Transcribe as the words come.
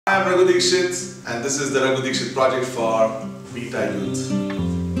Raghu Dixit, and this is the Raghu Dixit Project for PETA Youth.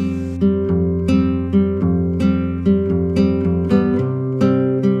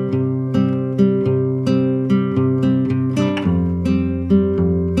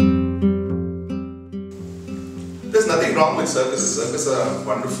 There's nothing wrong with circuses. Circuses are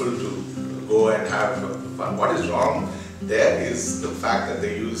wonderful to go and have fun. What is wrong there is the fact that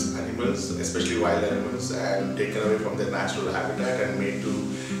they use animals, especially wild animals, and taken away from their natural habitat and made to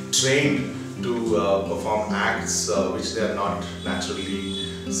trained to perform acts which they are not naturally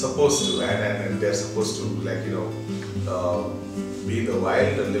supposed to, and they're supposed to, like, be in the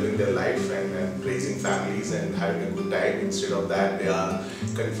wild and living their life and raising families and having a good time. Instead of that, they are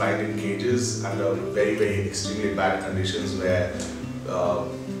confined in cages under very, very extremely bad conditions where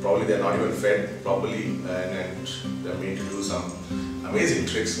probably they're not even fed properly, and they're made to do some amazing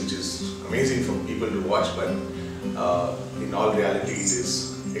tricks, which is amazing for people to watch, but in all reality it is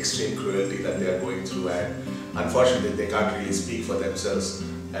extreme cruelty that they are going through, and unfortunately they can't really speak for themselves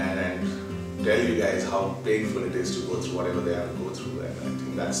and tell you guys how painful it is to go through whatever they have to go through. And I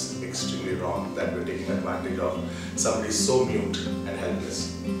think that's extremely wrong, that we're taking advantage of somebody so mute and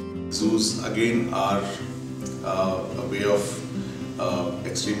helpless. Zoos again are a way of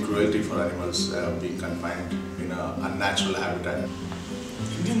extreme cruelty for animals being confined in an unnatural habitat.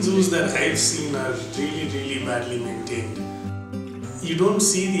 Indian zoos that I've seen are really badly maintained. You don't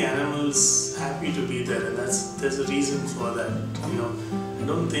see the animals happy to be there, and there's a reason for that. I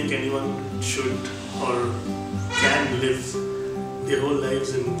don't think anyone should or can live their whole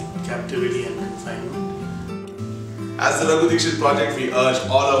lives in captivity and confinement. As the Raghu Dixit Project, we urge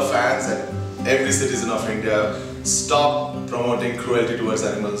all our fans and every citizen of India, stop promoting cruelty towards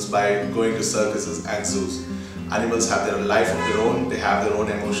animals by going to circuses and zoos. Animals have their life of their own, they have their own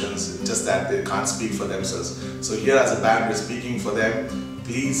emotions, just that they can't speak for themselves. So here as a band, we're speaking for them.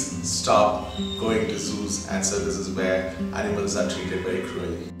 Please stop going to zoos and circuses where animals are treated very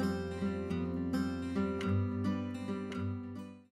cruelly.